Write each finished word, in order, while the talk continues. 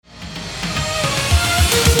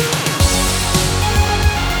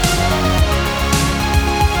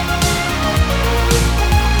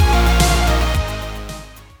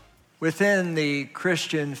Within the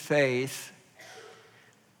Christian faith,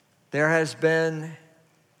 there has been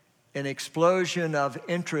an explosion of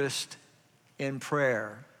interest in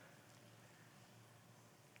prayer.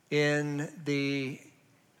 In the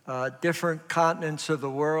different continents of the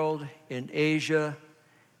world, in Asia,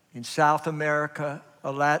 in South America,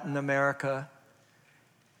 Latin America,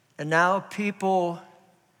 and now people,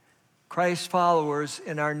 Christ followers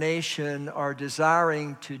in our nation, are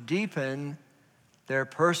desiring to deepen their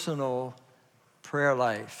personal prayer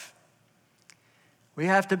life. We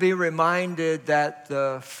have to be reminded that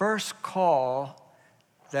the first call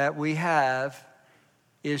that we have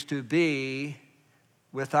is to be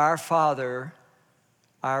with our Father,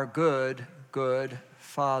 our good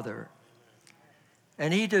Father.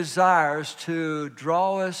 And He desires to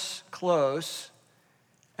draw us close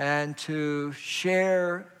and to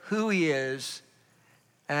share who He is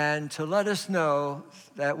and to let us know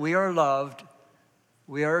that we are loved,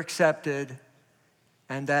 we are accepted,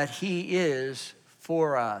 and that He is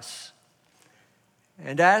for us.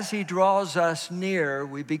 And as He draws us near,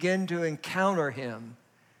 we begin to encounter Him.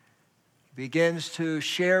 He begins to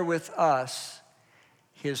share with us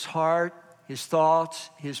His heart, His thoughts,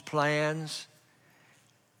 His plans.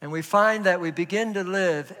 And we find that we begin to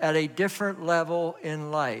live at a different level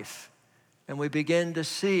in life. And we begin to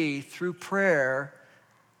see through prayer,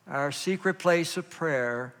 our secret place of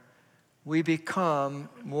prayer, we become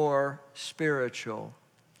more spiritual.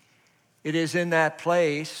 It is in that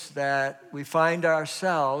place that we find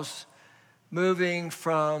ourselves moving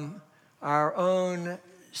from our own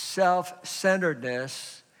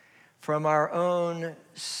self-centeredness, from our own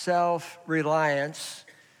self-reliance,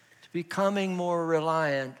 to becoming more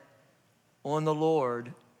reliant on the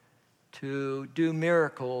Lord to do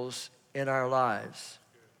miracles in our lives.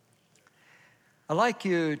 I'd like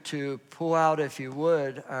you to pull out, if you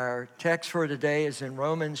would, our text for today is in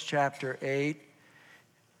Romans chapter 8.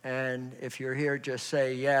 And if you're here, just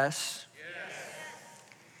say yes. Yes.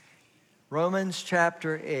 Romans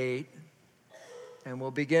chapter 8, and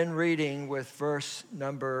we'll begin reading with verse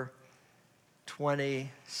number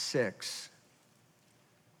 26.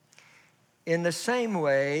 In the same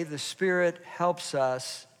way, the Spirit helps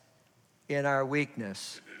us in our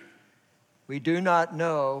weakness. We do not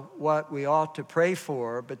know what we ought to pray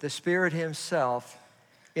for, but the Spirit Himself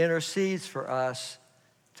intercedes for us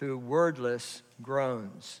through wordless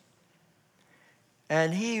groans.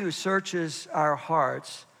 And He who searches our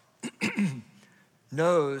hearts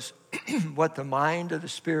knows what the mind of the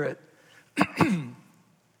Spirit,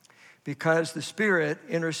 because the Spirit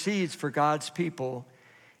intercedes for God's people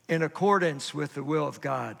in accordance with the will of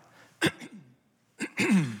God.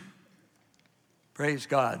 Praise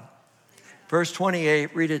God. Verse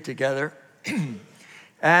 28, read it together.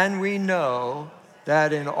 And we know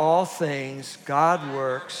that in all things God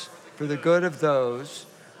works for the good of those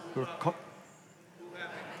who are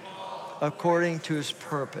according to His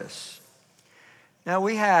purpose. Now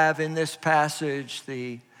we have in this passage,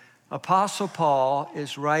 the Apostle Paul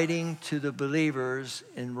is writing to the believers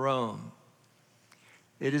in Rome.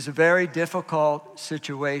 It is a very difficult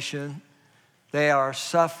situation. They are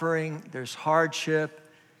suffering, there's hardship,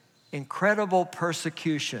 incredible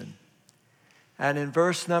persecution. And in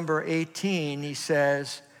verse number 18, he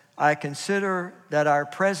says, I consider that our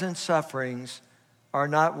present sufferings are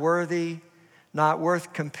not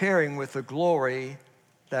worth comparing with the glory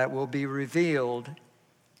that will be revealed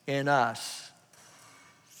in us.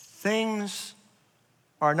 Things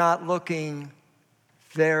are not looking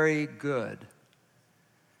very good.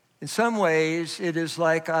 In some ways, it is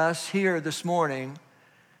like us here this morning.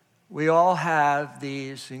 We all have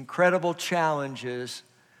these incredible challenges,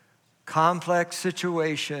 complex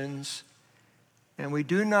situations, and we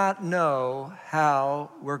do not know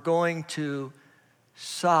how we're going to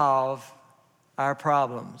solve our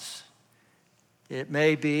problems. It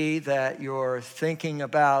may be that you're thinking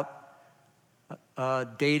about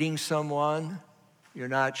dating someone. You're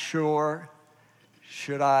not sure.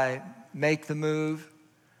 Should I make the move?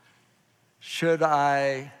 Should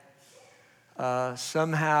I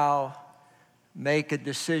somehow make a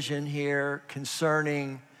decision here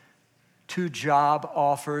concerning 2 job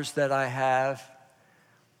offers that I have?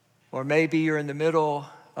 Or maybe you're in the middle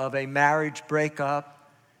of a marriage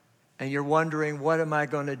breakup and you're wondering, what am I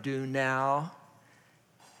going to do now?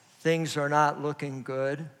 Things are not looking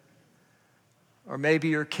good. Or maybe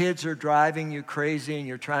your kids are driving you crazy and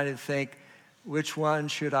you're trying to think, which one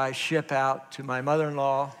should I ship out to my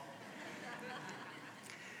mother-in-law?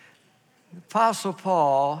 The Apostle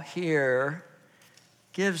Paul here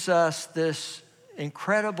gives us this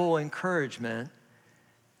incredible encouragement,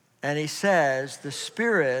 and he says, the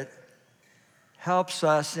Spirit helps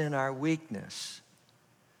us in our weakness.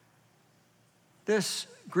 This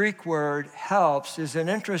Greek word helps is an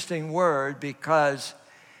interesting word because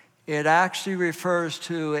it actually refers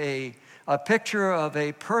to a picture of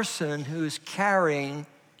a person who's carrying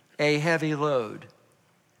a heavy load.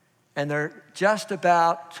 And they're just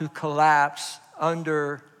about to collapse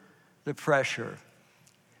under the pressure.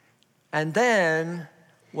 And then,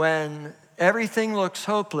 when everything looks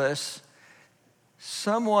hopeless,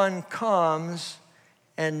 someone comes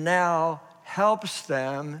and now helps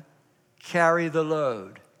them carry the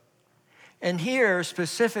load. And here,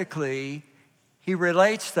 specifically, he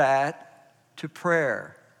relates that to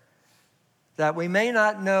prayer. That we may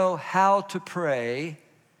not know how to pray,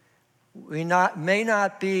 we may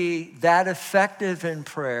not be that effective in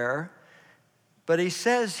prayer, but he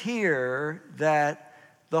says here that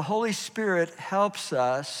the Holy Spirit helps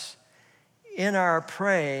us in our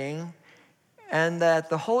praying, and that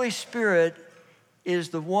the Holy Spirit is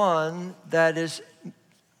the one that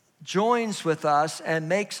joins with us and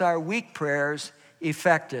makes our weak prayers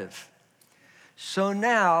effective. So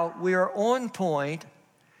now we are on point,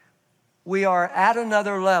 we are at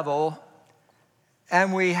another level,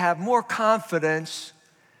 and we have more confidence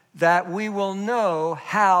that we will know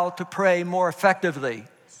how to pray more effectively.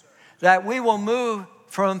 That we will move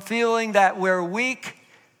from feeling that we're weak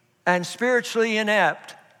and spiritually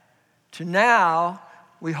inept to now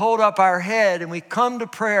we hold up our head and we come to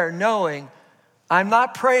prayer knowing I'm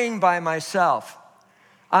not praying by myself.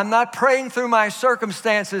 I'm not praying through my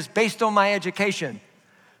circumstances based on my education.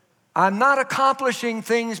 I'm not accomplishing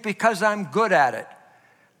things because I'm good at it.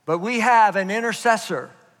 But we have an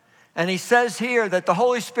intercessor. And he says here that the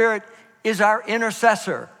Holy Spirit is our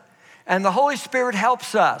intercessor. And the Holy Spirit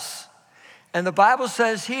helps us. And the Bible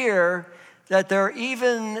says here that there are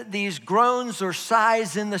even these groans or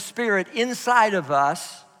sighs in the Spirit inside of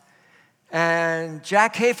us. And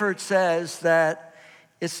Jack Hayford says that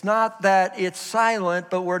it's not that it's silent,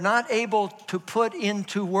 but we're not able to put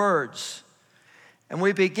into words. And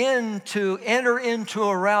we begin to enter into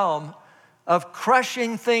a realm of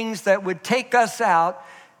crushing things that would take us out,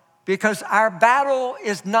 because our battle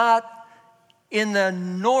is not in the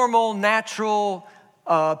normal, natural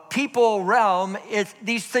people realm.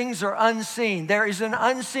 These things are unseen. There is an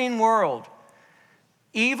unseen world.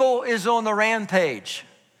 Evil is on the rampage.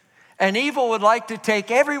 And evil would like to take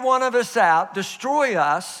every one of us out, destroy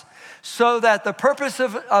us, so that the purpose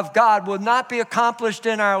of God will not be accomplished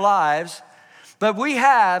in our lives. But we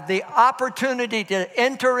have the opportunity to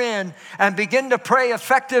enter in and begin to pray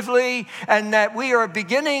effectively, and that we are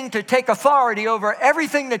beginning to take authority over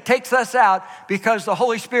everything that takes us out, because the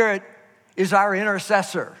Holy Spirit is our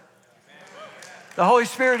intercessor. The Holy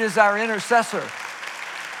Spirit is our intercessor.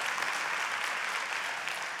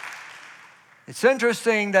 It's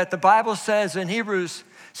interesting that the Bible says in Hebrews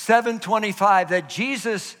 7:25 that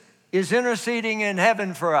Jesus is interceding in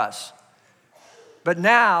heaven for us. But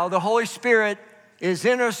now the Holy Spirit is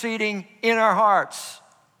interceding in our hearts,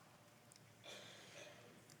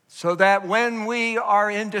 so that when we are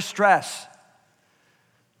in distress,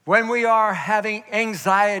 when we are having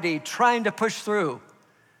anxiety, trying to push through,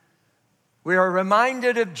 we are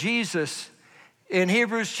reminded of Jesus in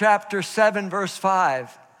Hebrews chapter 7, verse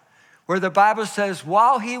 5, where the Bible says,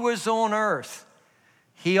 while he was on earth,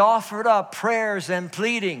 he offered up prayers and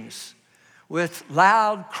pleadings with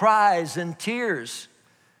loud cries and tears.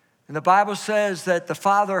 And the Bible says that the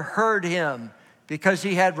Father heard him because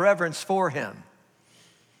he had reverence for him.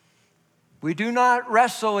 We do not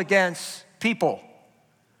wrestle against people.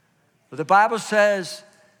 But the Bible says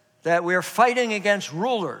that we're fighting against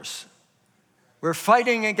rulers. We're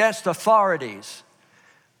fighting against authorities.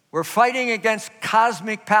 We're fighting against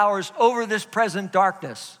cosmic powers over this present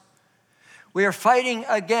darkness. We are fighting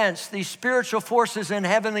against these spiritual forces in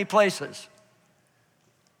heavenly places.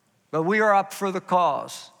 But we are up for the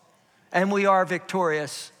cause. And we are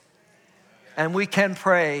victorious, and we can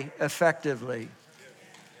pray effectively.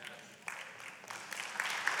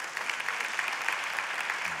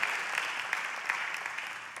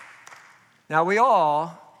 Now, we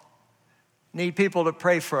all need people to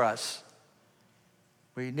pray for us.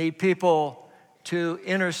 We need people to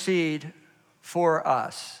intercede for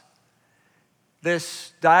us.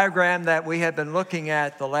 This diagram that we have been looking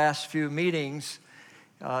at the last few meetings,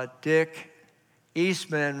 Dick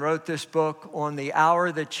Eastman wrote this book on the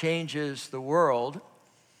hour that changes the world.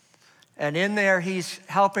 And in there, he's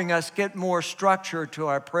helping us get more structure to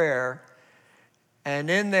our prayer. And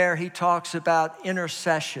in there, he talks about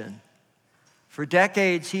intercession. For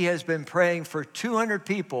decades, he has been praying for 200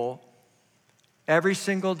 people every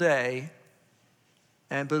single day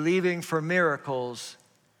and believing for miracles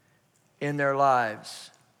in their lives.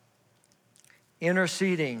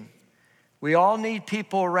 Interceding. We all need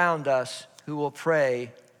people around us who will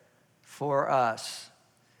pray for us.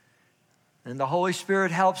 And the Holy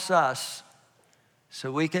Spirit helps us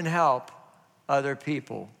so we can help other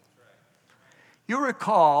people. You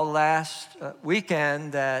recall last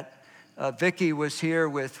weekend that Vicki was here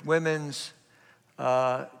with Women's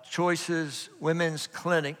Choices Women's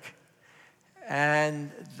Clinic,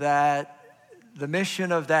 and that the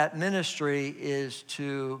mission of that ministry is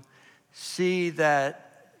to see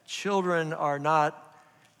that children are not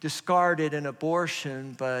discarded in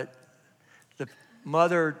abortion, but the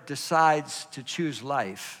mother decides to choose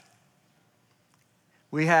life.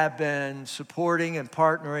 We have been supporting and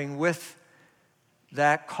partnering with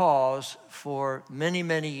that cause for many,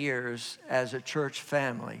 many years as a church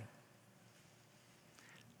family.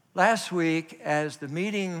 Last week, as the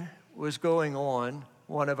meeting was going on,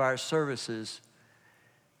 one of our services,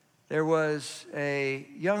 there was a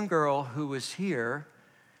young girl who was here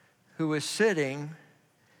who was sitting,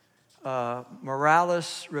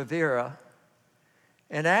 Morales Rivera,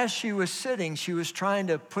 and as she was sitting, she was trying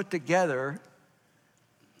to put together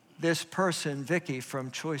this person, Vicki, from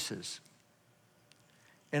Choices.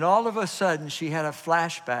 And all of a sudden, she had a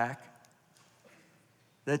flashback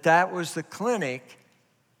that was the clinic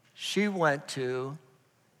she went to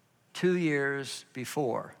 2 years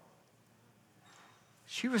before.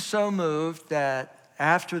 She was so moved that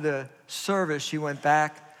after the service, she went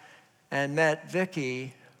back and met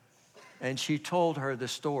Vicki, and she told her the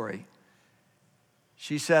story.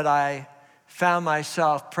 She said, I found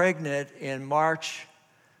myself pregnant in March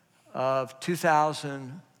of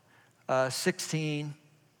 2016.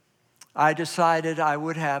 I decided I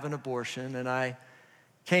would have an abortion, and I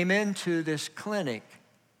came into this clinic.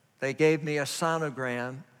 They gave me a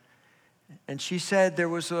sonogram, and she said there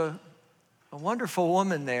was a wonderful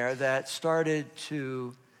woman there that started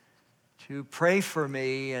to pray for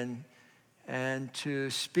me and to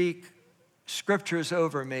speak scriptures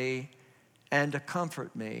over me and to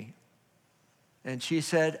comfort me. And she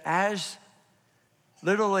said,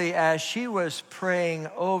 literally as she was praying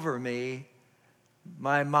over me,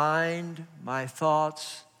 my mind, my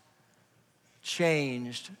thoughts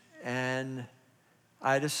changed, and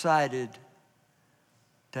I decided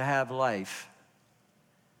to have life.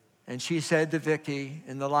 And she said to Vicki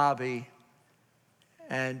in the lobby,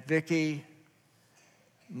 and Vicki,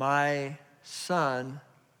 my son,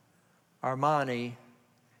 Armani,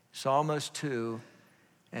 is almost 2,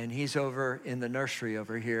 and he's over in the nursery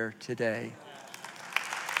over here today.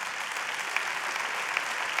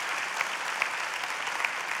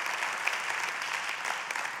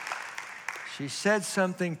 She said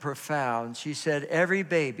something profound. She said, every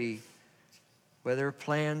baby, whether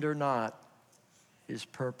planned or not, is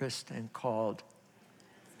purposed and called.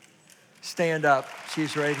 Stand up.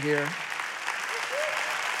 She's right here.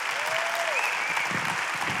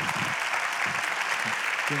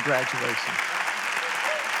 Congratulations.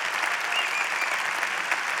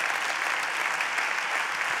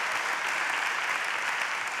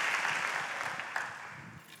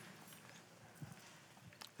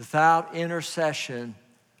 Without intercession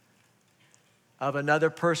of another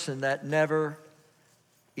person, that never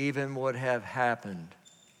even would have happened.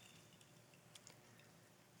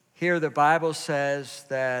 Here the Bible says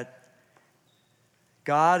that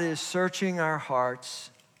God is searching our hearts,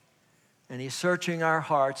 and He's searching our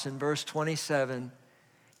hearts in verse 27.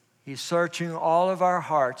 He's searching all of our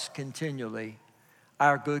hearts continually,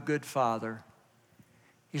 our good, good Father.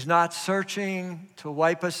 He's not searching to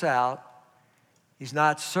wipe us out. He's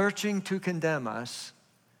not searching to condemn us.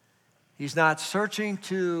 He's not searching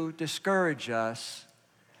to discourage us,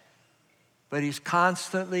 but He's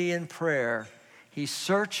constantly in prayer. He's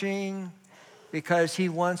searching because He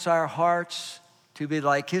wants our hearts to be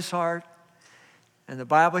like His heart. And the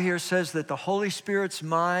Bible here says that the Holy Spirit's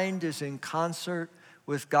mind is in concert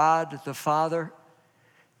with God the Father.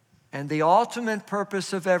 And the ultimate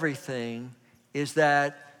purpose of everything is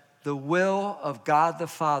that the will of God the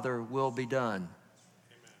Father will be done.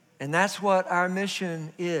 And that's what our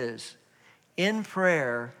mission is. In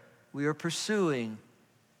prayer, we are pursuing,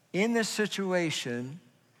 in this situation,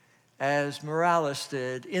 as Morales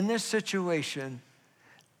did, in this situation,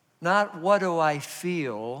 not what do I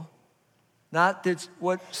feel, not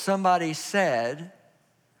what somebody said,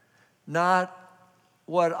 not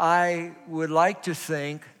what I would like to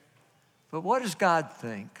think, but what does God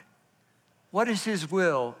think? What is His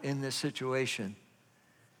will in this situation?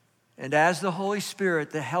 And as the Holy Spirit,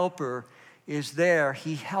 the helper, is there,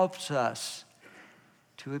 He helps us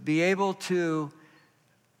to be able to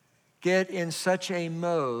get in such a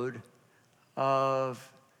mode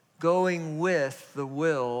of going with the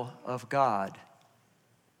will of God.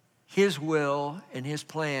 His will and His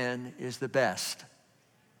plan is the best.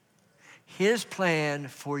 His plan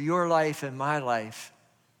for your life and my life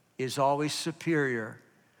is always superior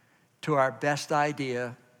to our best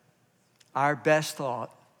idea, our best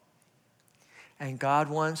thought. And God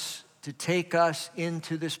wants to take us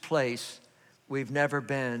into this place we've never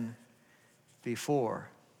been before.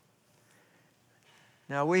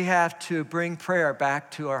 Now we have to bring prayer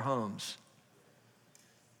back to our homes.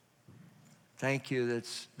 Thank you,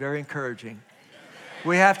 that's very encouraging.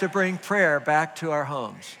 We have to bring prayer back to our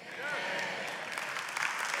homes.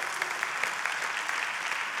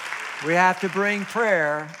 We have to bring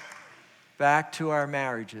prayer back to our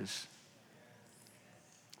marriages.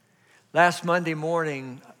 Last Monday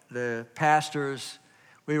morning, the pastors,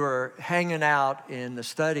 we were hanging out in the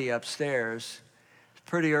study upstairs. It's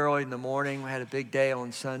pretty early in the morning. We had a big day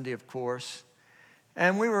on Sunday, of course.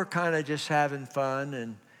 And we were kind of just having fun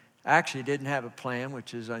and actually didn't have a plan,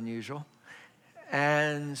 which is unusual.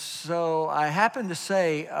 And so I happened to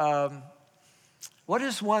say, what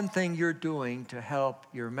is one thing you're doing to help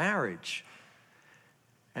your marriage?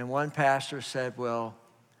 And one pastor said, well,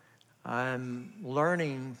 I'm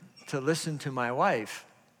learning to listen to my wife.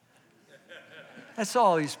 That's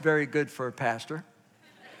always very good for a pastor.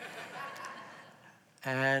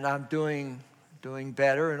 And I'm doing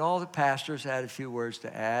better. And all the pastors had a few words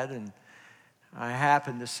to add. And I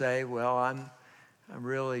happened to say, well, I'm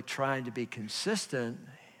really trying to be consistent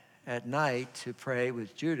at night to pray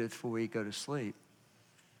with Judith before we go to sleep.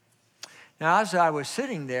 Now, as I was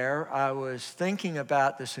sitting there, I was thinking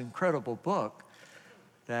about this incredible book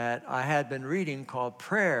that I had been reading called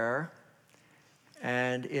Prayer,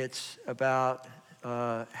 and it's about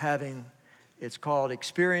it's called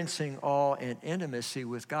Experiencing Awe and Intimacy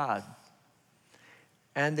with God.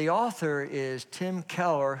 And the author is Tim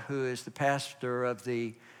Keller, who is the pastor of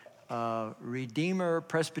the Redeemer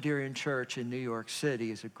Presbyterian Church in New York City.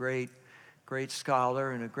 He's a great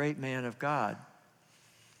scholar and a great man of God.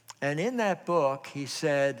 And in that book, he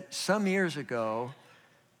said, some years ago,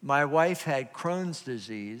 my wife had Crohn's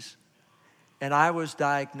disease, and I was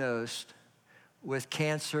diagnosed with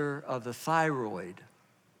cancer of the thyroid.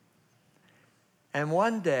 And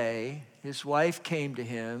one day, his wife came to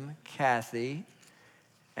him, Kathy,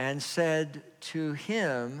 and said to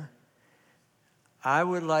him, I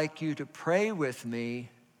would like you to pray with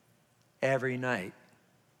me every night.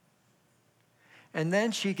 And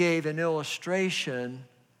then she gave an illustration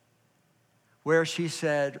where she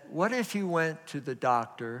said, what if you went to the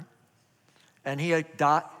doctor and he had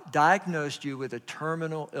diagnosed you with a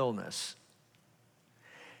terminal illness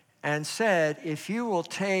and said, if you will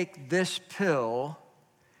take this pill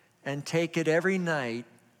and take it every night,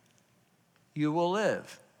 you will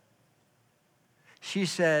live. She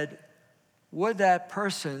said, would that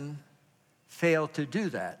person fail to do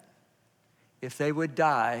that if they would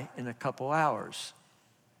die in a couple hours?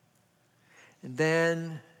 And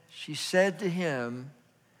then she said to him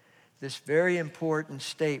this very important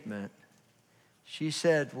statement. She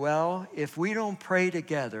said, well, if we don't pray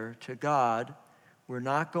together to God, we're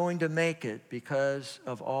not going to make it because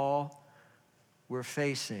of all we're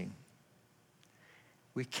facing.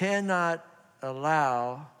 We cannot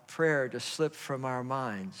allow prayer to slip from our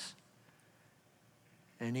minds.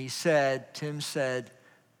 And Tim said,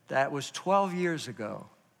 that was 12 years ago.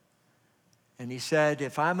 And he said,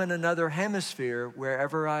 if I'm in another hemisphere,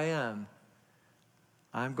 wherever I am,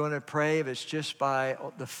 I'm going to pray. If it's just by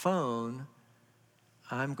the phone,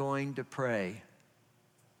 I'm going to pray.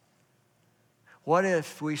 What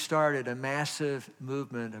if we started a massive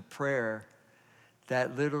movement of prayer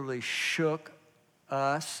that literally shook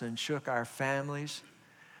us and shook our families,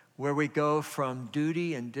 where we go from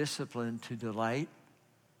duty and discipline to delight?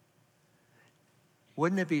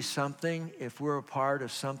 Wouldn't it be something if we're a part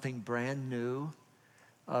of something brand new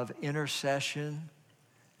of intercession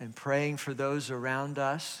and praying for those around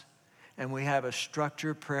us, and we have a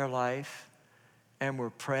structured prayer life, and we're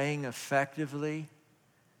praying effectively,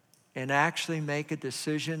 and actually make a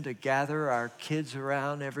decision to gather our kids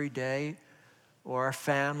around every day, or our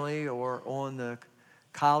family, or on the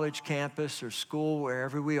college campus or school,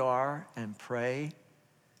 wherever we are, and pray?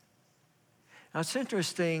 Now, it's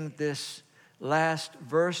interesting, this last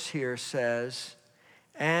verse here says,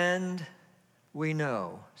 and we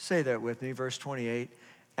know. Say that with me, verse 28.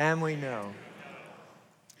 And we know.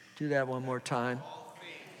 Do that one more time.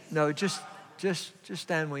 No, just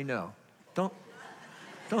and we know.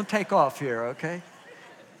 Don't take off here, okay?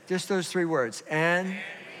 Just those three words. And we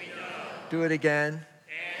know. Do it again. And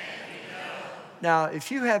we know. Now,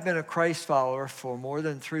 if you have been a Christ follower for more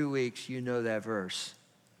than 3 weeks, you know that verse.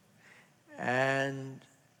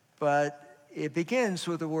 But it begins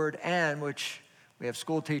with the word and, which we have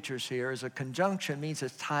school teachers here, is a conjunction, means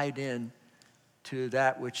it's tied in to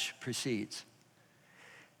that which precedes.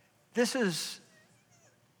 This is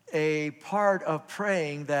a part of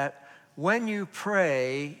praying that when you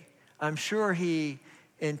pray, I'm sure he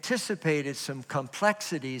anticipated some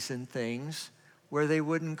complexities in things where they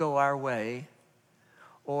wouldn't go our way,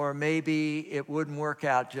 or maybe it wouldn't work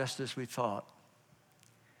out just as we thought.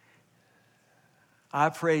 I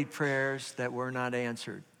prayed prayers that were not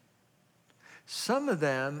answered. Some of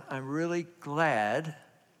them I'm really glad.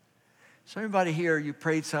 So everybody here, you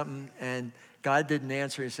prayed something and God didn't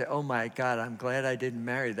answer. You say, oh my God, I'm glad I didn't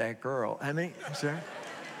marry that girl. How many? Is there?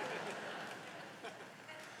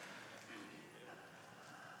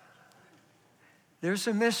 There's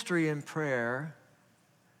a mystery in prayer.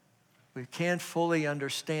 We can't fully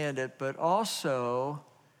understand it, but also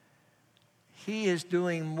he is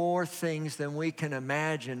doing more things than we can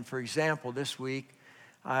imagine. For example, this week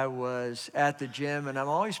I was at the gym, and I'm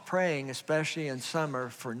always praying, especially in summer,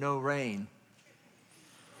 for no rain.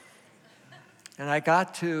 And I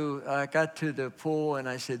got to the pool, and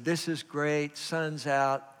I said, this is great, sun's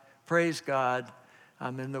out, praise God,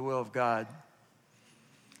 I'm in the will of God.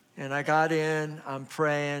 And I got in, I'm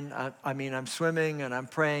praying, I'm swimming, and I'm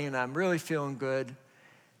praying, and I'm really feeling good.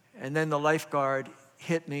 And then the lifeguard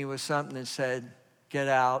hit me with something and said, get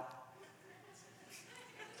out.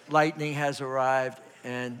 Lightning has arrived.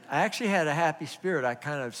 And I actually had a happy spirit. I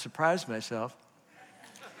kind of surprised myself.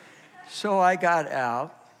 So I got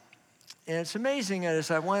out. And it's amazing that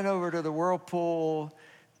as I went over to the whirlpool,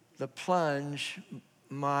 the plunge,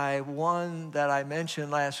 my one that I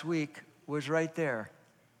mentioned last week was right there.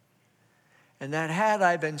 And that had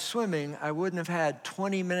I been swimming, I wouldn't have had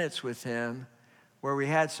 20 minutes with him where we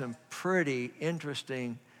had some pretty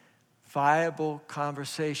interesting, viable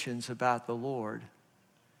conversations about the Lord.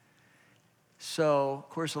 So, of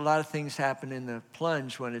course, a lot of things happen in the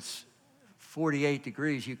plunge when it's 48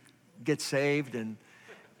 degrees. You get saved and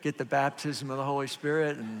get the baptism of the Holy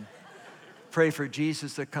Spirit and pray for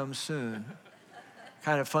Jesus to come soon.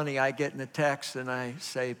 Kind of funny, I get in the text and I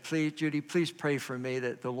say, please, Judy, please pray for me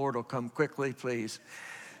that the Lord will come quickly, please.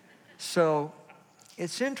 So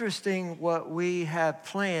it's interesting, what we have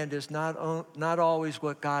planned is not always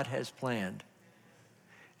what God has planned.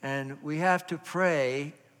 And we have to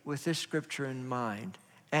pray with this scripture in mind.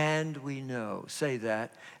 And we know. Say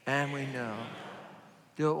that. And we know.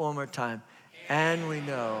 Do it one more time. And we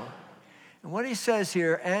know. And what he says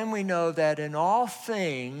here, and we know that in all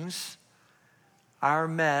things, our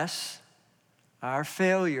mess, our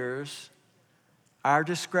failures, our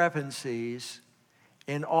discrepancies,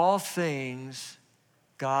 in all things,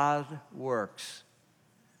 God works.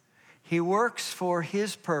 He works for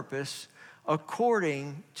his purpose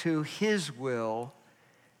according to his will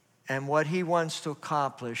and what he wants to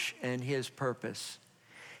accomplish and his purpose.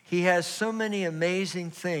 He has so many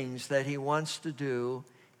amazing things that he wants to do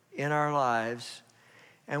in our lives,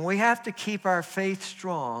 and we have to keep our faith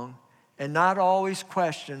strong and not always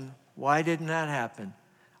question, why didn't that happen?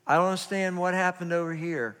 I don't understand what happened over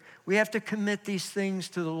here. We have to commit these things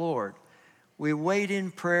to the Lord. We wait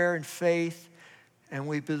in prayer and faith, and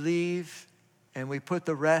we believe, and we put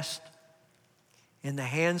the rest in the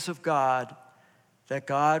hands of God, that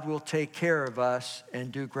God will take care of us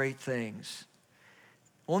and do great things.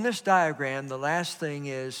 On this diagram, the last thing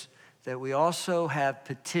is that we also have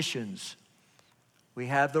petitions. We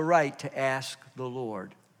have the right to ask the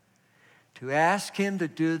Lord, to ask him to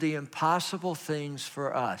do the impossible things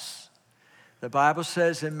for us. The Bible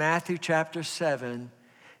says in Matthew chapter 7,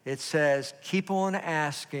 it says, keep on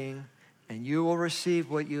asking and you will receive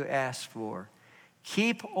what you ask for.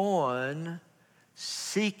 Keep on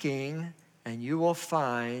seeking and you will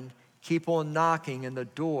find. Keep on knocking and the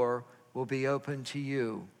door will be open to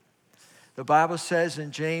you. The Bible says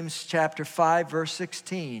in James chapter 5, verse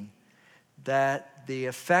 16, that the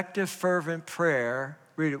effective fervent prayer,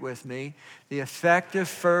 read it with me, the effective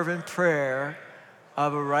fervent prayer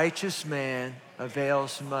of a righteous man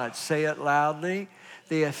avails much. Say it loudly.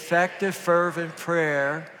 The effective fervent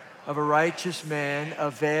prayer of a righteous man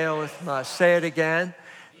availeth much. Say it again.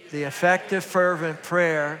 The effective fervent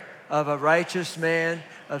prayer of a righteous man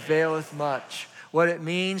availeth much. What it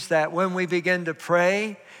means that when we begin to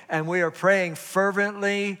pray, and we are praying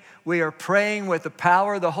fervently, we are praying with the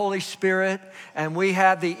power of the Holy Spirit, and we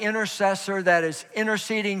have the intercessor that is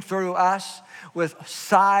interceding through us with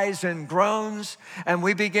sighs and groans, and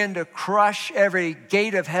we begin to crush every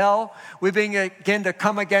gate of hell. We begin to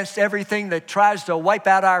come against everything that tries to wipe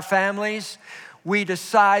out our families. we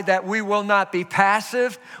decide that we will not be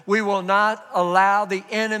passive. We will not allow the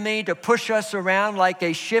enemy to push us around like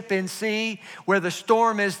a ship in sea where the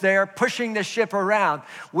storm is there pushing the ship around.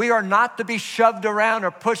 We are not to be shoved around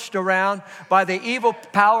or pushed around by the evil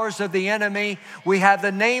powers of the enemy. We have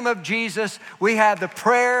the name of Jesus. We have the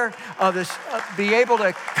prayer of this, be able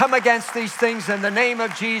to come against these things in the name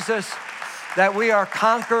of Jesus, that we are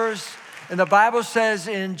conquerors. And the Bible says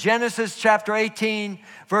in Genesis chapter 18,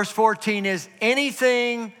 verse 14, is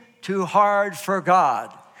anything too hard for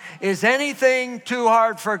God? Is anything too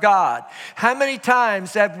hard for God? How many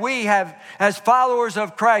times have we, as followers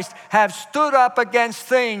of Christ, have stood up against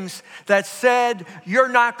things that said, you're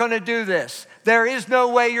not going to do this. There is no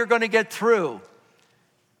way you're going to get through.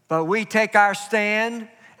 But we take our stand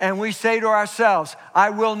and we say to ourselves,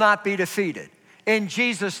 I will not be defeated. In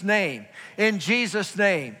Jesus' name, in Jesus'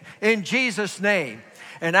 name, in Jesus' name.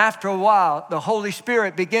 And after a while, the Holy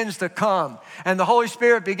Spirit begins to come and the Holy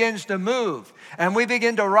Spirit begins to move. And we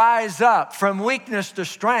begin to rise up from weakness to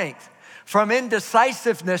strength, from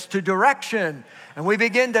indecisiveness to direction. And we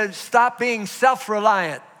begin to stop being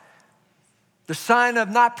self-reliant. The sign of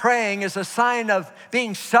not praying is a sign of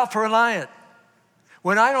being self-reliant.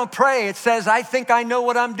 When I don't pray, it says, I think I know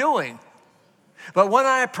what I'm doing. But when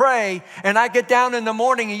I pray and I get down in the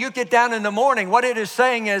morning and you get down in the morning, what it is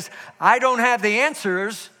saying is, I don't have the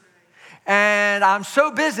answers and I'm so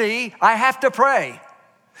busy, I have to pray.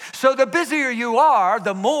 So the busier you are,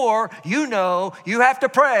 the more you know you have to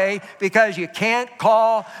pray, because you can't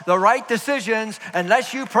call the right decisions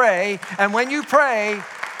unless you pray. And when you pray,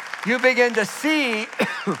 you begin to see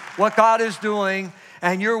what God is doing,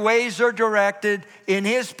 and your ways are directed in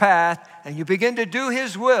His path, and you begin to do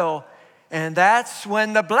His will. And that's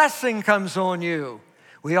when the blessing comes on you.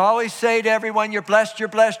 We always say to everyone, you're blessed, you're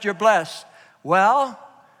blessed, you're blessed. Well,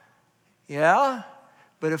 yeah,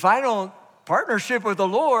 but if I don't partnership with the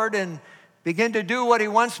Lord and begin to do what He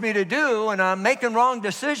wants me to do, and I'm making wrong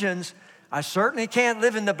decisions, I certainly can't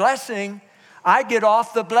live in the blessing. I get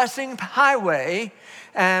off the blessing highway,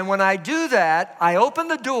 and when I do that, I open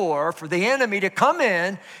the door for the enemy to come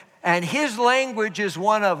in. And his language is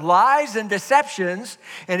one of lies and deceptions.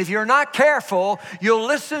 And if you're not careful, you'll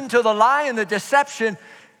listen to the lie and the deception.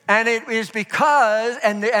 And it is because,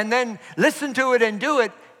 and then listen to it and do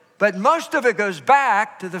it. But most of it goes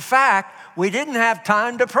back to the fact we didn't have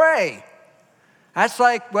time to pray. That's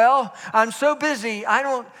like, well, I'm so busy, I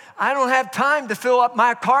don't have time to fill up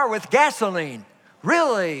my car with gasoline.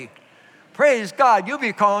 Really? Praise God. You'll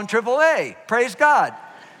be calling AAA. Praise God.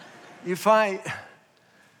 You find...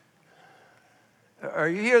 Are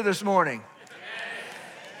you here this morning?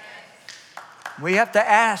 We have to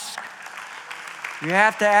ask. You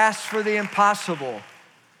have to ask for the impossible.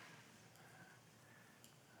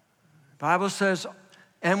 The Bible says,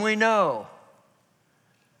 and we know,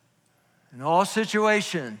 in all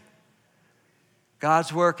situation,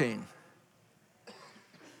 God's working.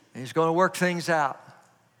 And He's going to work things out.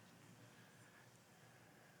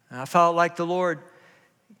 And I felt like the Lord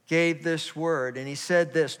gave this word, and He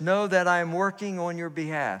said this: know that I am working on your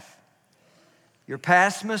behalf. Your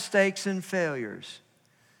past mistakes and failures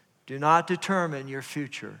do not determine your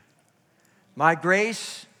future. My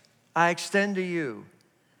grace I extend to you.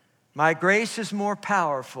 My grace is more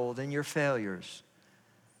powerful than your failures.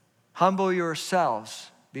 Humble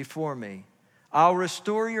yourselves before me. I'll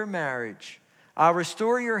restore your marriage. I'll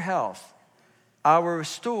restore your health. I will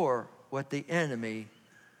restore what the enemy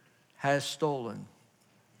has stolen.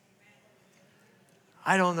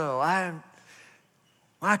 I don't know.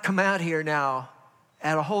 When I come out here now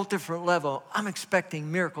at a whole different level, I'm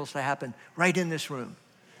expecting miracles to happen right in this room,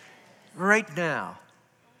 right now.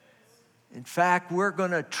 In fact, we're going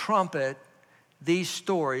to trumpet these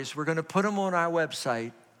stories. We're going to put them on our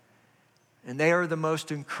website, and they are the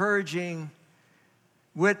most encouraging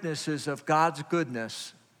witnesses of God's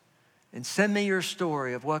goodness. And send me your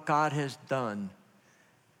story of what God has done,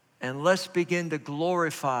 and let's begin to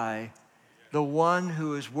glorify the one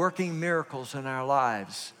who is working miracles in our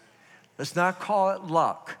lives. Let's not call it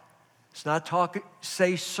luck. Let's not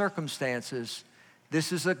say circumstances.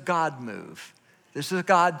 This is a God move. This is a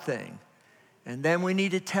God thing. And then we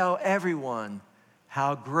need to tell everyone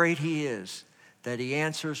how great He is, that He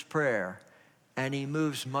answers prayer and He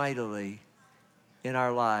moves mightily in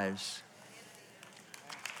our lives.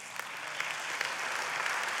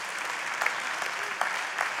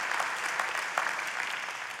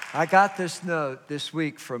 I got this note this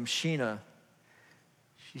week from Sheena.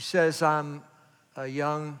 She says, I'm a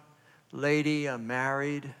young lady, I'm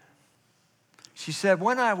married. She said,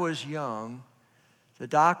 when I was young, the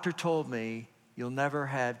doctor told me, you'll never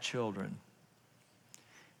have children.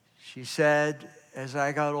 She said, as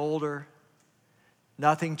I got older,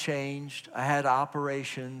 nothing changed. I had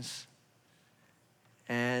operations,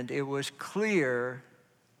 and it was clear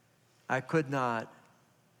I could not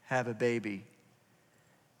have a baby.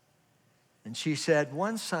 And she said,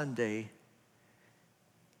 one Sunday,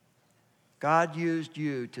 God used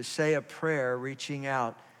you to say a prayer reaching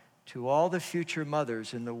out to all the future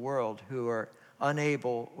mothers in the world who are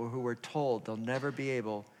unable or who were told they'll never be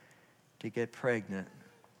able to get pregnant.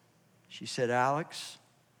 She said, Alex,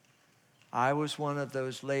 I was one of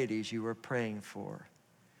those ladies you were praying for.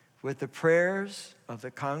 With the prayers of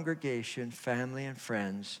the congregation, family, and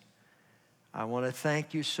friends, I want to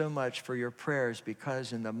thank you so much for your prayers,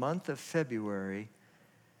 because in the month of February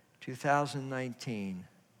 2019,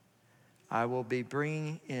 I will be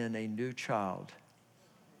bringing in a new child.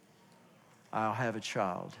 I'll have a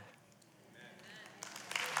child.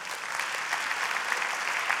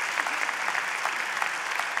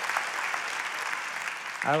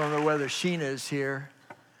 I don't know whether Sheena is here.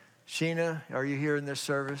 Sheena, are you here in this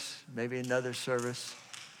service? Maybe another service.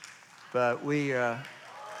 But we...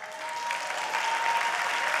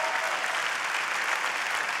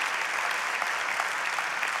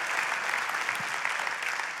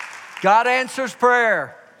 God answers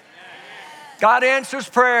prayer. God answers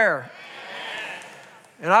prayer.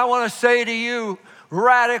 And I want to say to you,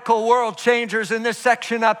 radical world changers in this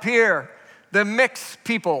section up here, the mixed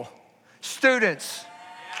people, students,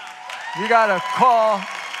 you got a call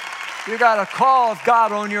of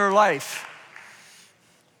God on your life.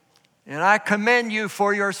 And I commend you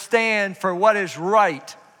for your stand for what is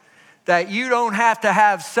right, that you don't have to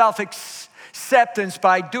have self-acceptance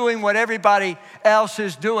by doing what everybody else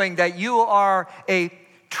is doing, that you are a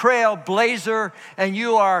trailblazer and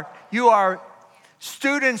you are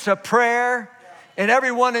students of prayer. And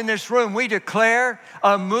everyone in this room, we declare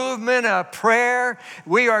a movement, a prayer.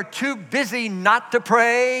 We are too busy not to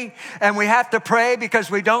pray, and we have to pray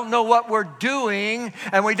because we don't know what we're doing,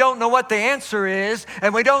 and we don't know what the answer is,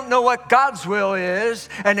 and we don't know what God's will is.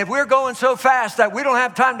 And if we're going so fast that we don't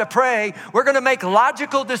have time to pray, we're going to make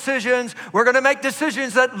logical decisions. We're going to make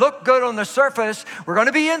decisions that look good on the surface. We're going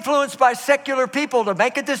to be influenced by secular people to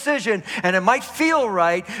make a decision, and it might feel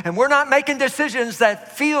right, and we're not making decisions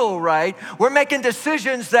that feel right. We're making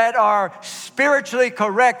decisions that are spiritually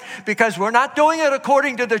correct, because we're not doing it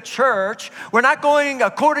according to the church. We're not going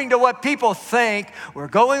according to what people think. We're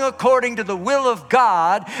going according to the will of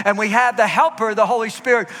God, and we have the helper, the Holy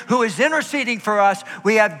Spirit, who is interceding for us.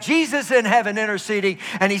 We have Jesus in heaven interceding,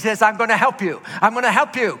 and he says, I'm going to help you. I'm going to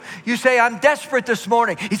help you. You say, I'm desperate this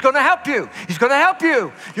morning. He's going to help you. He's going to help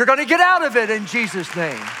you. You're going to get out of it in Jesus'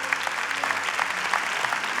 name.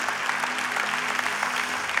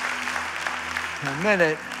 In a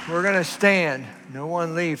minute, we're going to stand. No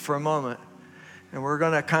one leave for a moment. And we're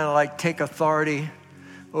going to kind of like take authority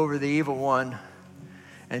over the evil one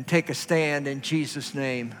and take a stand in Jesus'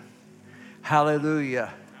 name.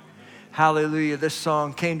 Hallelujah. Hallelujah. This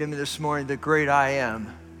song came to me this morning, The Great I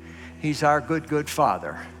Am. He's our good, good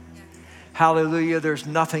Father. Hallelujah. There's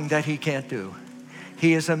nothing that he can't do.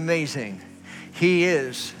 He is amazing. He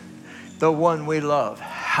is the one we love.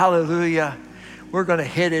 Hallelujah. We're going to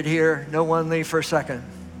hit it here. No one leave for a second.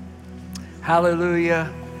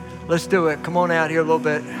 Hallelujah. Let's do it. Come on out here a little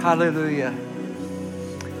bit. Hallelujah.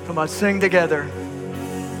 Come on, sing together.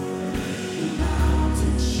 The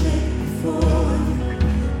mountains shake before you,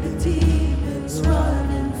 the demons run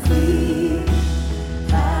and flee.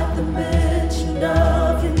 At the mention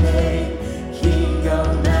of your name, King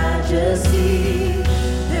of Majesty.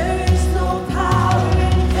 There is no power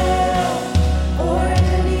in hell or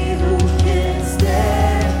any who can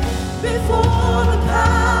stand before the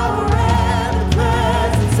power and the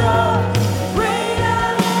presence of the great I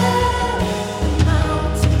am. The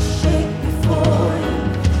mountains shake before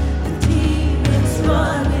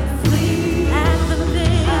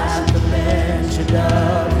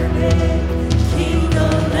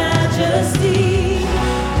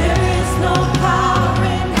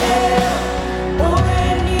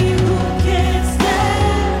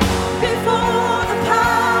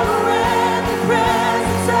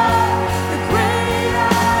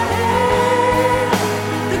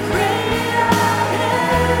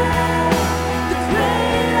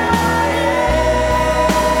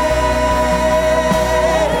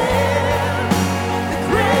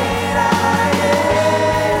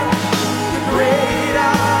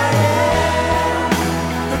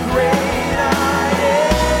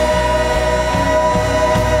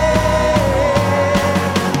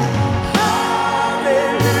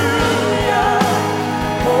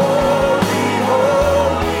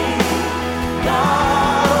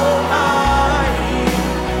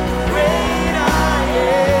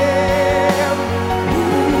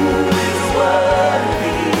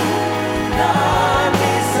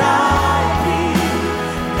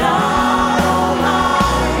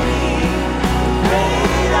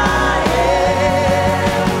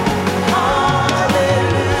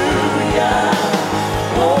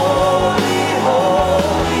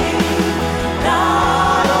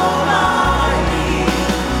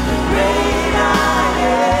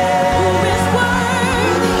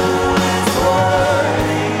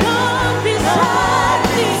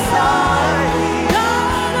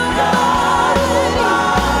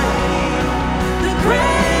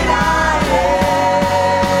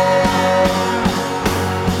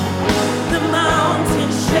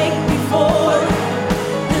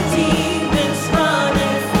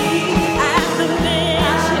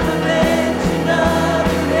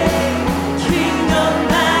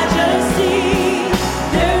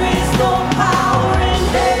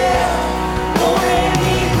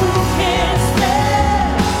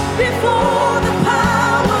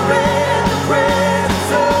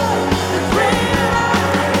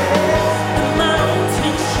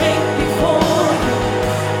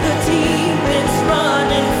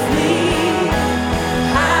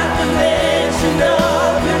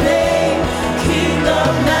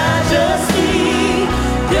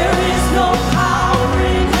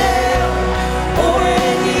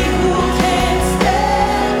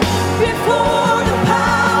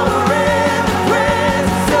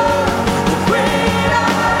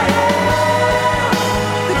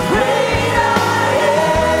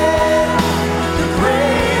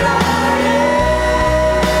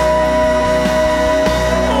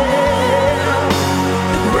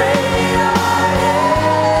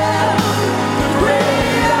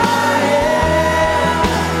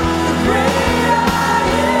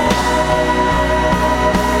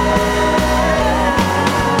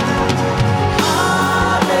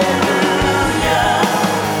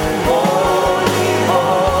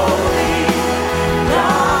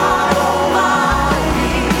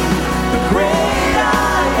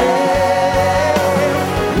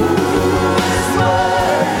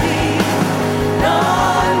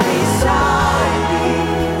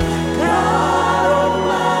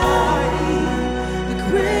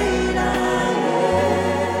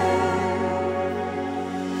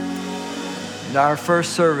In our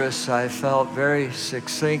first service, I felt very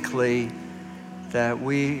succinctly that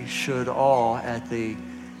we should all, at the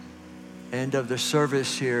end of the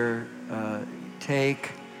service here,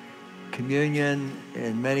 take communion.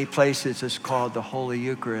 In many places it's called the Holy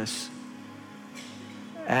Eucharist,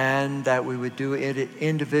 and that we would do it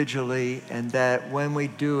individually, and that when we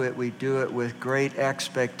do it with great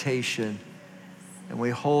expectation. And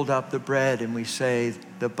we hold up the bread and we say,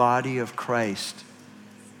 the body of Christ.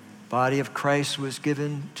 Body of Christ was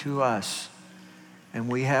given to us, and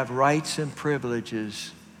we have rights and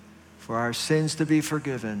privileges for our sins to be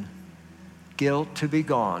forgiven, guilt to be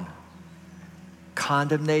gone,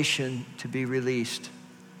 condemnation to be released,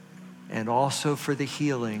 and also for the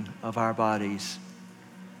healing of our bodies.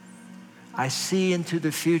 I see into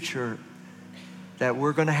the future that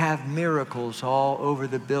we're going to have miracles all over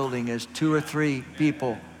the building as 2 or 3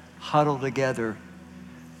 people huddle together.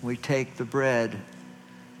 We take the bread,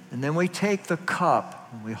 and then we take the cup,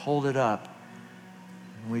 and we hold it up,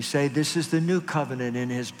 and we say, this is the new covenant in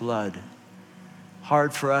his blood.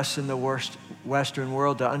 Hard for us in the Western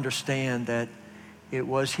world to understand that it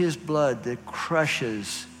was his blood that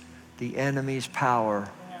crushes the enemy's power.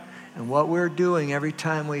 And what we're doing every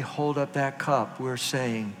time we hold up that cup, we're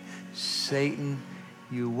saying, Satan,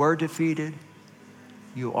 you were defeated,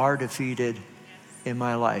 you are defeated in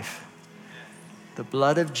my life. The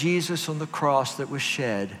blood of Jesus on the cross that was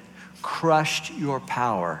shed crushed your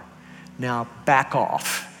power. Now back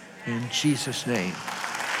off in Jesus' name.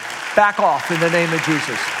 Back off in the name of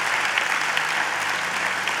Jesus.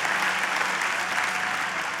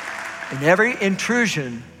 And every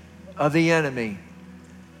intrusion of the enemy,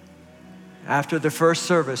 after the first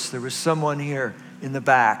service, there was someone here in the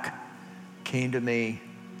back came to me.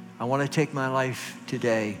 I want to take my life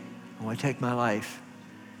today. I want to take my life.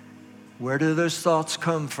 Where do those thoughts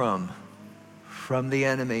come from? From the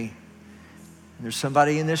enemy. And there's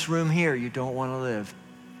somebody in this room here, you don't want to live.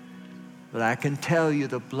 But I can tell you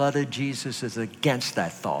the blood of Jesus is against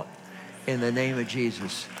that thought in the name of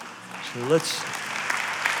Jesus. So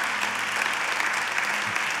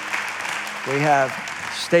we have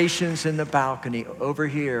stations in the balcony over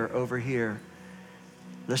here.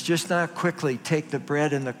 Let's just not quickly take the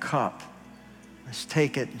bread and the cup. Let's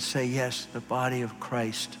take it and say, yes, the body of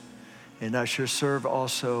Christ. And usher, serve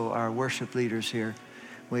also our worship leaders here.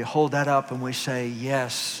 We hold that up and we say,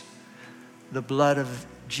 yes, the blood of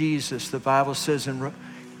Jesus. The Bible says in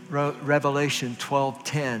Revelation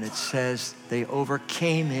 12:10, it says they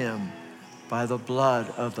overcame him by the blood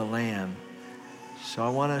of the Lamb. So I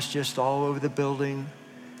want us just all over the building,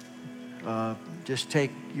 just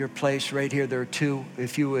take your place right here. There are 2,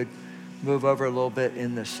 if you would move over a little bit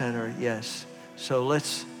in the center, yes. So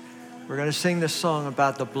we're going to sing this song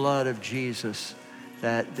about the blood of Jesus,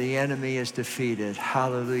 that the enemy is defeated.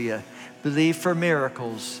 Hallelujah. Believe for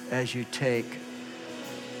miracles as you take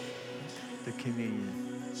the communion.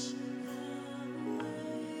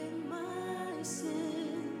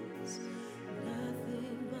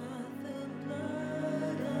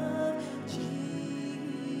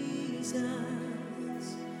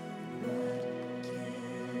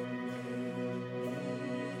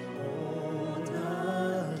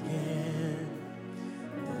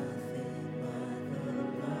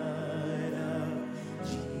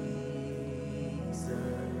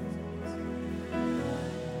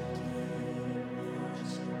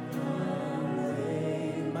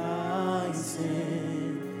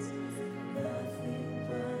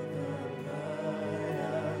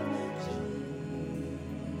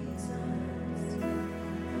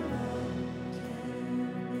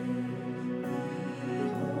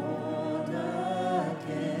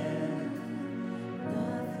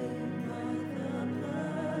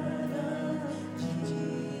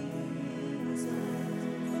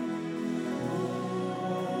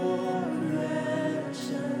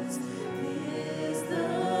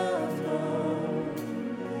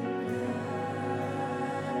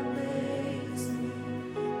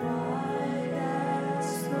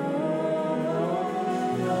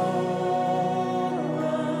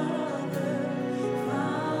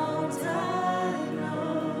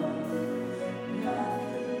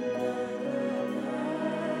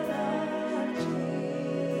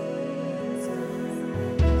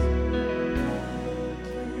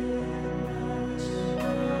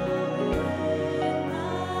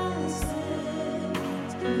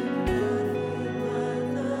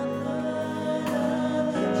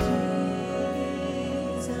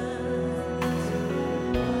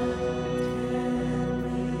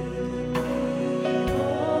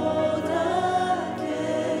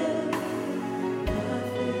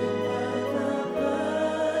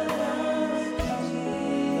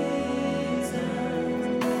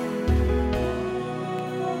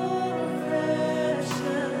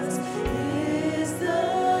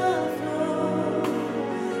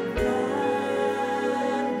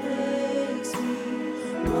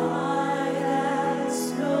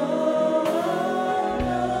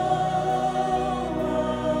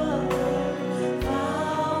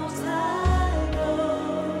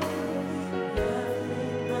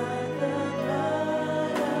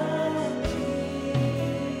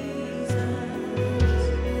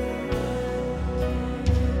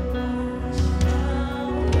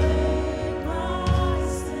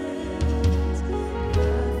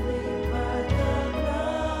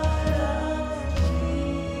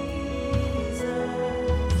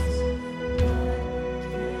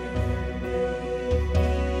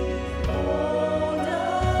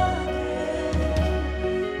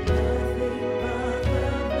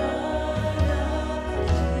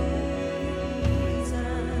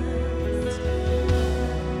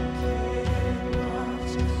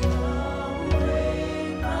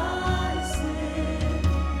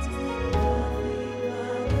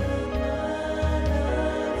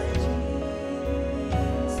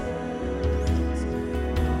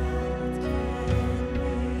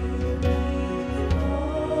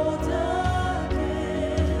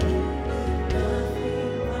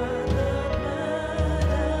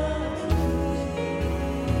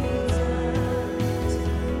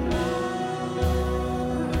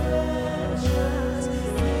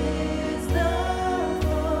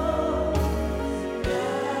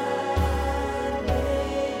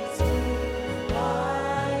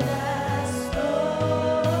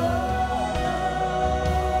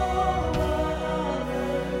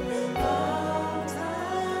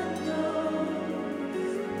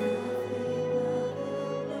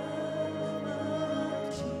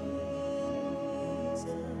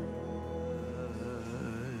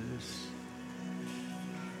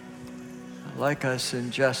 I'd like us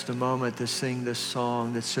in just a moment to sing this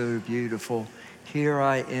song that's so beautiful. Here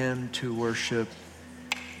I am to worship.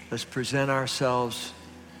 Let's present ourselves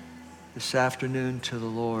this afternoon to the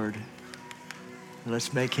Lord. And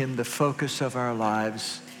let's make him the focus of our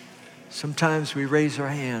lives. Sometimes we raise our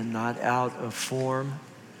hand not out of form,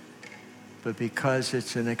 but because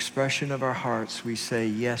it's an expression of our hearts, we say,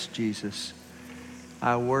 yes, Jesus,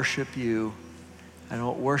 I worship you. I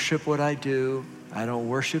don't worship what I do. I don't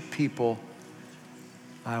worship people.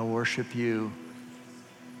 I worship you.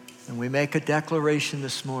 And we make a declaration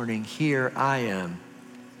this morning, here I am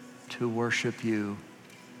to worship you.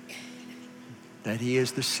 That he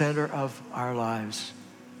is the center of our lives.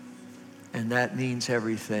 And that means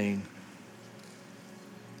everything.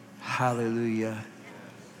 Hallelujah.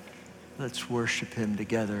 Let's worship him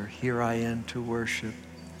together. Here I am to worship.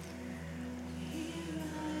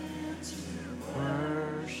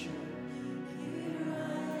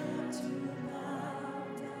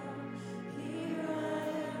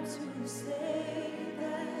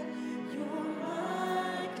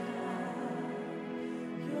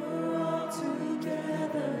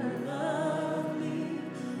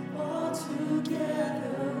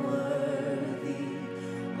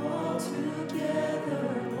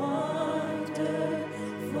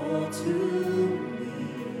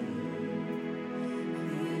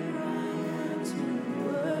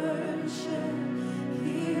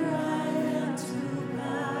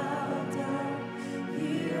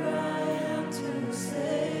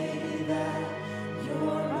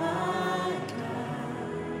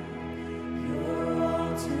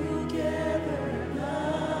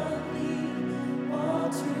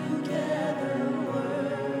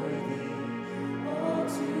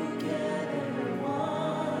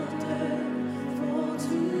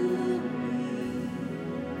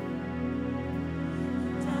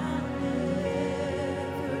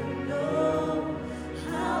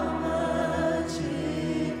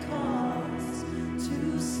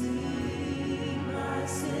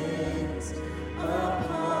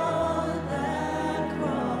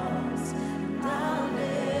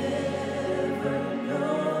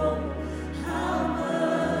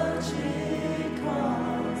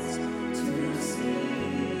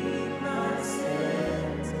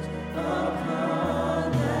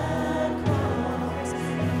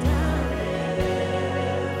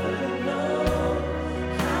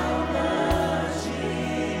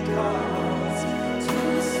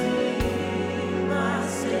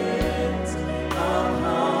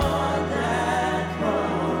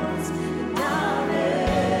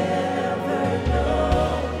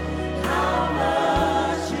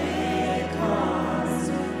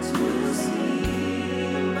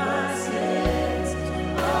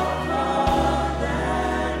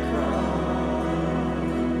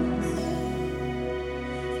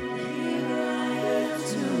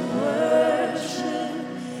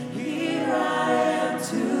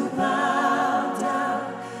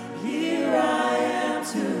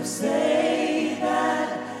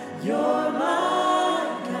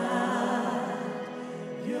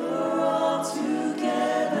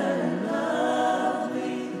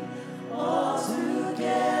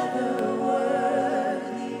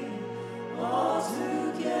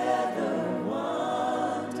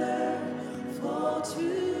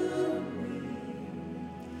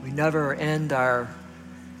 Never end our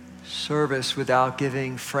service without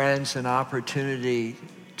giving friends an opportunity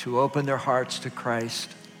to open their hearts to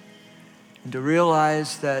Christ and to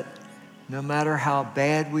realize that no matter how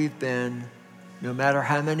bad we've been, no matter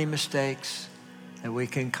how many mistakes, that we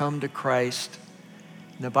can come to Christ.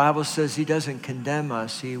 And the Bible says he doesn't condemn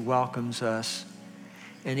us, he welcomes us.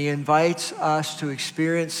 And he invites us to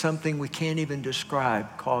experience something we can't even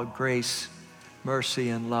describe called grace, mercy,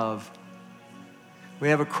 and love. We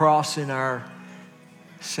have a cross in our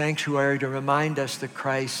sanctuary to remind us that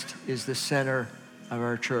Christ is the center of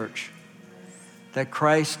our church. That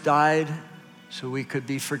Christ died so we could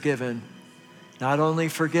be forgiven. Not only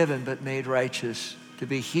forgiven, but made righteous, to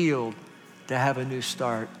be healed, to have a new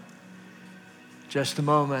start. Just a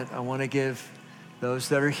moment, I want to give those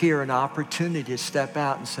that are here an opportunity to step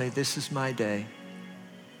out and say, this is my day.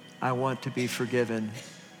 I want to be forgiven.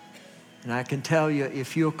 And I can tell you,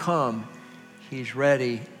 if you'll come, he's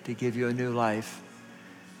ready to give you a new life.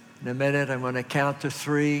 In a minute, I'm going to count to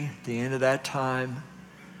 3. At the end of that time,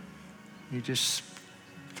 you just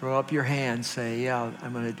throw up your hand, say, yeah,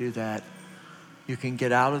 I'm going to do that. You can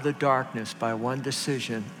get out of the darkness by one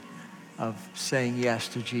decision of saying yes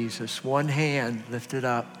to Jesus. One hand lifted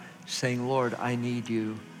up, saying, Lord, I need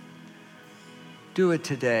you. Do it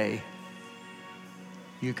today.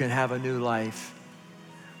 You can have a new life.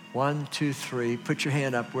 1, 2, 3. Put your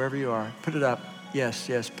hand up wherever you are. Put it up.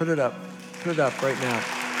 Yes, put it up. Put it up right now.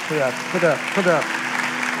 Put it up, put it up, put it up.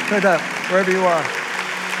 Put it up wherever you are.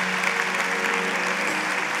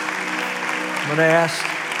 I'm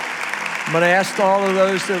going to ask all of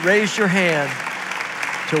those that raised your hand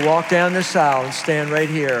to walk down this aisle and stand right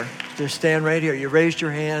here. Just stand right here. You raised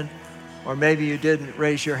your hand, or maybe you didn't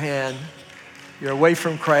raise your hand. You're away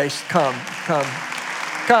from Christ. Come.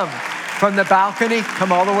 From the balcony,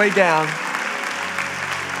 come all the way down.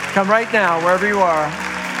 Come right now, wherever you are.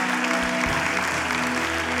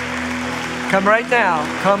 Come right now.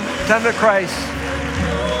 Come to Christ.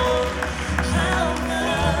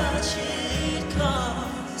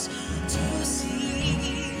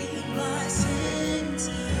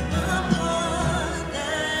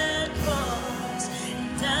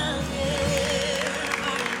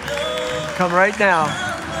 Come right now.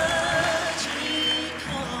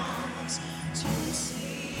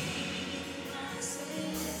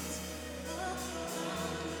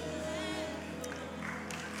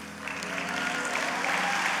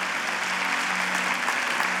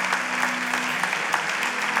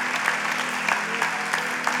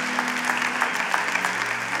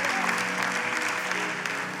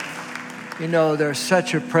 You know, there's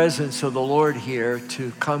such a presence of the Lord here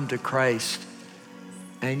to come to Christ.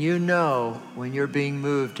 And you know when you're being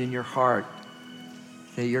moved in your heart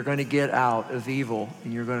that you're going to get out of evil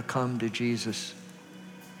and you're going to come to Jesus.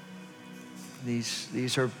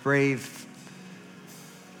 These are brave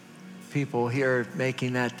people here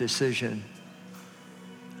making that decision.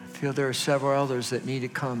 I feel there are several others that need to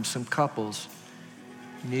come, some couples.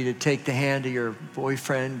 You need to take the hand of your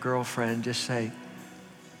boyfriend, girlfriend, just say,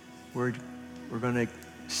 we're going to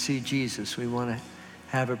see Jesus. We want to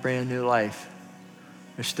have a brand new life.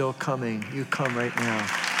 They're still coming. You come right now.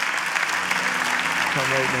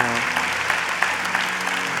 Come right now.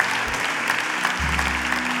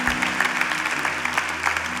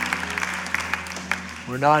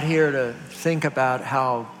 We're not here to think about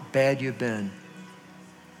how bad you've been.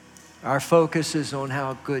 Our focus is on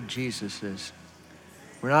how good Jesus is.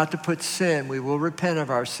 We're not to put sin. We will repent of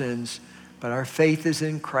our sins, but our faith is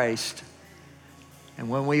in Christ. And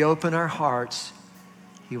when we open our hearts,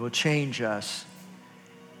 He will change us.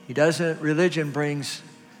 Religion brings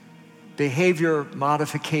behavior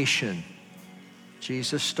modification.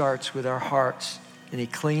 Jesus starts with our hearts and He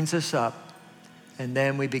cleans us up, and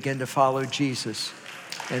then we begin to follow Jesus.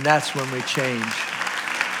 And that's when we change.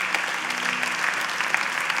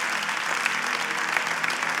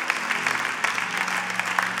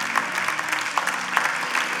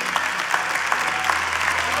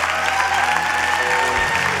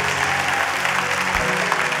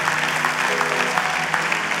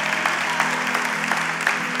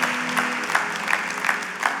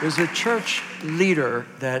 There's a church leader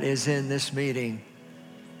that is in this meeting.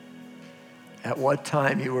 At what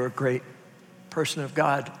time you were a great person of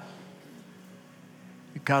God.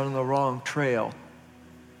 You got on the wrong trail.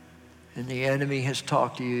 And the enemy has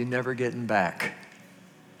talked to you, never getting back.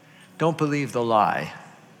 Don't believe the lie.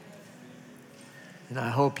 And I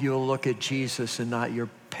hope you'll look at Jesus and not your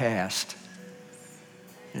past.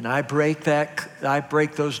 And I break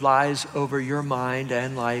those lies over your mind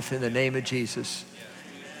and life in the name of Jesus.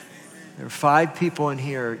 There are 5 people in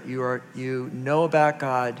here. You know about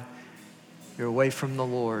God. You're away from the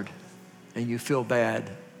Lord, and you feel bad.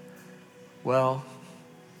 Well,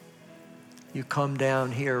 you come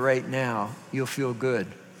down here right now. You'll feel good.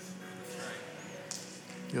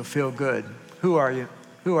 You'll feel good. Who are you?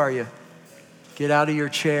 Who are you? Get out of your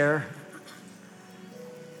chair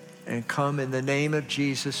and come in the name of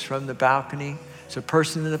Jesus from the balcony. It's a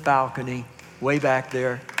person in the balcony, way back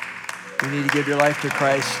there. You need to give your life to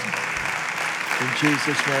Christ. In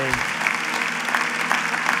Jesus' name.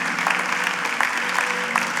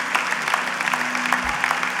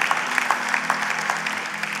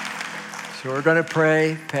 So we're going to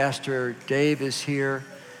pray. Pastor Dave is here,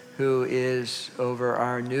 who is over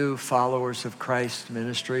our new Followers of Christ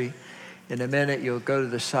ministry. In a minute, you'll go to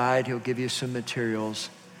the side. He'll give you some materials.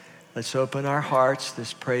 Let's open our hearts.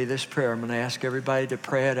 Let's pray this prayer. I'm going to ask everybody to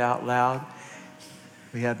pray it out loud.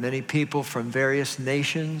 We have many people from various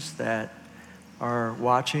nations that are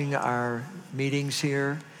watching our meetings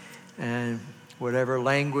here, and whatever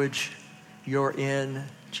language you're in,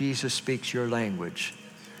 Jesus speaks your language.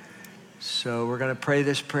 So we're going to pray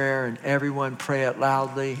this prayer, and everyone pray it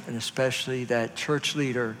loudly, and especially that church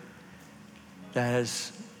leader that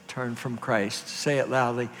has turned from Christ. Say it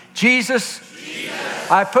loudly. Jesus,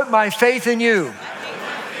 I put my faith in you,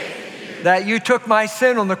 that you took my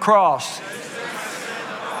sin on the cross.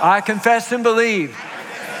 I confess and believe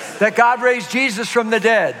that God raised Jesus from the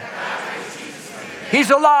dead.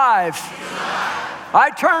 He's alive.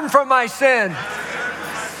 I turn from my sin.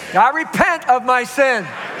 I repent of my sin.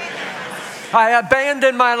 I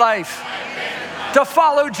abandon my life to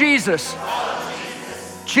follow Jesus.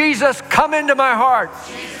 Jesus, come into my heart.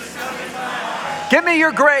 Give me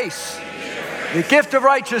your grace, the gift of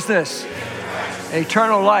righteousness,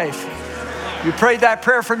 eternal life. You prayed that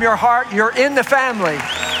prayer from your heart. You're in the family.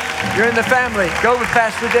 You're in the family. Go with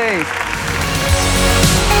Pastor Dave.